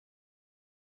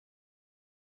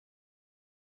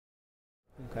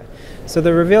Okay. So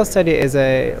the REVEAL study is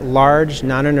a large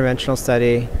non-interventional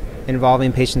study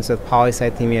involving patients with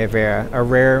Polycythemia Vera, a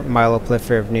rare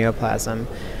myeloproliferative neoplasm.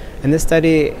 And this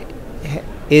study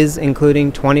is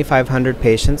including 2,500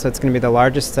 patients, so it's going to be the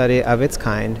largest study of its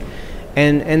kind.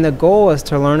 And the goal is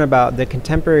to learn about the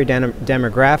contemporary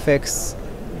demographics,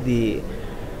 the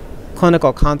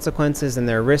clinical consequences and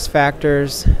their risk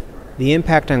factors, the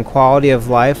impact on quality of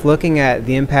life, looking at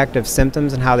the impact of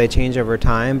symptoms and how they change over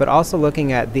time, but also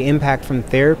looking at the impact from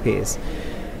therapies,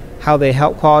 how they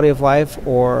help quality of life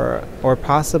or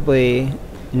possibly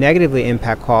negatively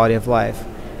impact quality of life,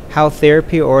 how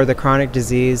therapy or the chronic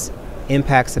disease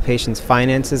impacts the patient's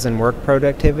finances and work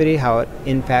productivity, how it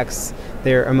impacts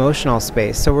their emotional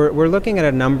space. So we're looking at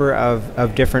a number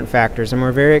of different factors, and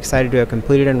we're very excited to have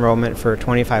completed enrollment for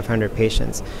 2,500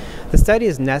 patients. The study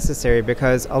is necessary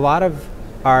because a lot of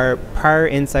our prior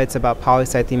insights about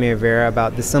Polycythemia Vera,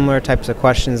 about the similar types of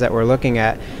questions that we're looking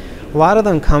at, a lot of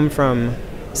them come from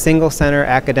single-center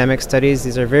academic studies.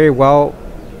 These are very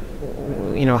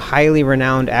highly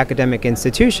renowned academic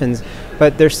institutions,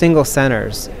 but they're single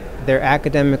centers. They're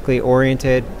academically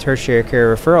oriented tertiary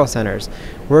care referral centers.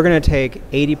 We're going to take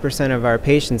 80% of our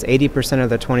patients, 80% of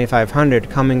the 2,500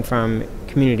 coming from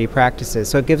community practices.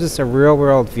 So it gives us a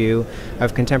real-world view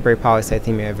of contemporary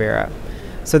Polycythemia Vera.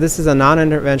 So this is a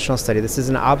non-interventional study. This is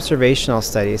an observational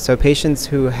study. So patients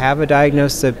who have a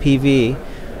diagnosis of PV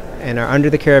and are under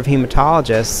the care of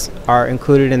hematologists are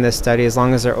included in this study as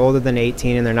long as they're older than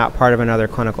 18 and they're not part of another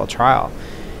clinical trial.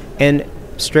 And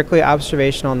strictly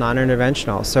observational,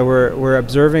 non-interventional. So we're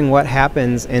observing what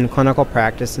happens in clinical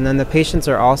practice, and then the patients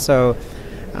are also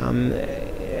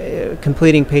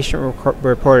completing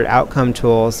patient-reported outcome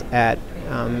tools at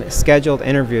scheduled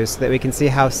interviews so that we can see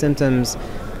how symptoms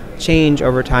change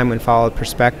over time when followed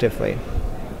prospectively.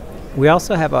 We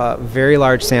also have a very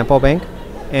large sample bank,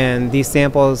 and these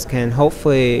samples can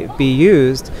hopefully be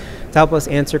used to help us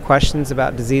answer questions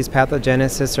about disease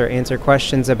pathogenesis or answer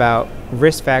questions about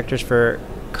risk factors for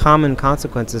common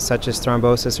consequences such as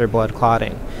thrombosis or blood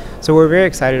clotting. So we're very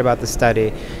excited about the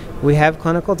study. We have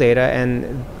clinical data,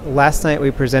 and last night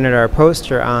we presented our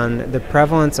poster on the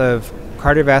prevalence of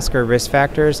cardiovascular risk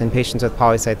factors in patients with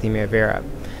Polycythemia Vera.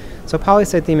 So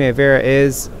Polycythemia Vera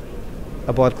is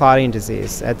a blood clotting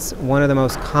disease. That's one of the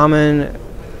most common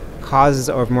causes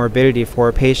of morbidity for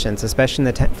patients, especially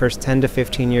in the first 10 to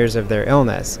 15 years of their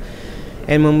illness.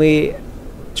 And when we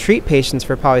treat patients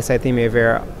for Polycythemia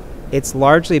Vera, it's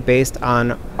largely based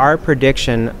on our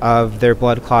prediction of their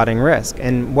blood clotting risk.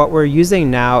 And what we're using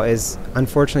now is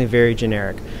unfortunately very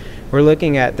generic. We're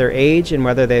looking at their age and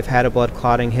whether they've had a blood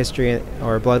clotting history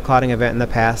or a blood clotting event in the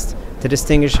past to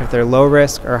distinguish if they're low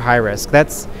risk or high risk.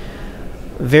 That's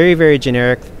very, very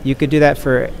generic. You could do that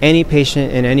for any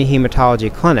patient in any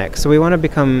hematology clinic. So we want to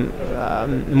become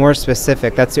more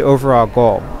specific. That's the overall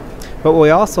goal. But what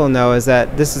we also know is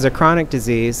that this is a chronic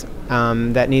disease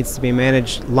that needs to be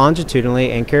managed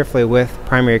longitudinally and carefully with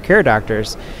primary care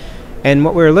doctors. And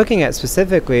what we're looking at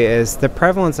specifically is the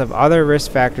prevalence of other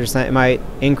risk factors that might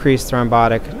increase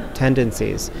thrombotic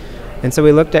tendencies. And so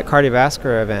we looked at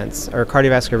cardiovascular events, or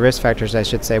cardiovascular risk factors, I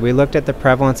should say. We looked at the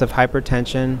prevalence of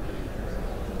hypertension,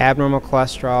 abnormal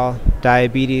cholesterol,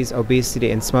 diabetes,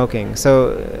 obesity, and smoking.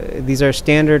 So these are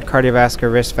standard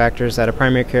cardiovascular risk factors that a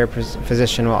primary care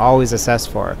physician will always assess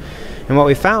for. And what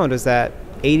we found is that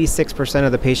 86%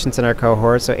 of the patients in our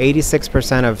cohort, so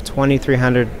 86% of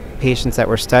 2,300 patients that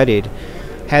were studied,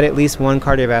 had at least one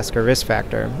cardiovascular risk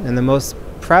factor. And the most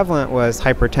prevalent was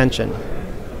hypertension.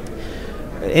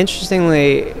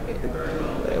 Interestingly,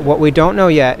 what we don't know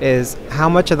yet is how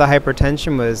much of the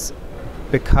hypertension was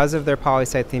because of their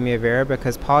Polycythemia Vera,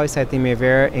 because Polycythemia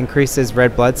Vera increases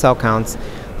red blood cell counts.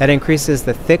 That increases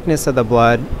the thickness of the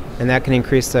blood, and that can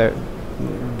increase the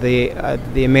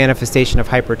manifestation of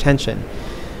hypertension.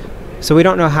 So we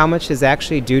don't know how much is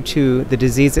actually due to the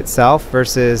disease itself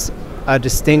versus a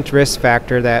distinct risk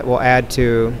factor that will add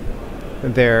to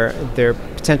their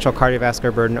potential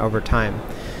cardiovascular burden over time.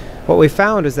 What we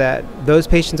found is that those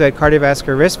patients who had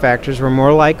cardiovascular risk factors were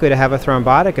more likely to have a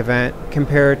thrombotic event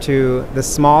compared to the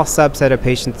small subset of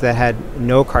patients that had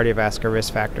no cardiovascular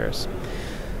risk factors.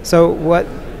 So what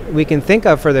we can think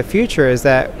of for the future is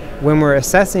that when we're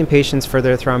assessing patients for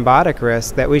their thrombotic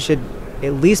risk, that we should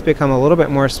at least become a little bit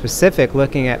more specific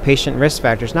looking at patient risk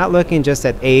factors, not looking just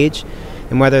at age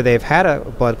and whether they've had a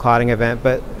blood clotting event,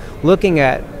 but looking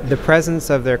at the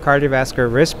presence of their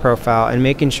cardiovascular risk profile and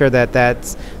making sure that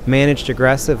that's managed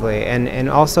aggressively, and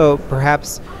also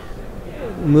perhaps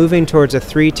moving towards a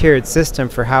 3-tiered system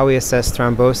for how we assess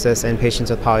thrombosis in patients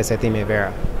with Polycythemia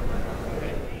Vera.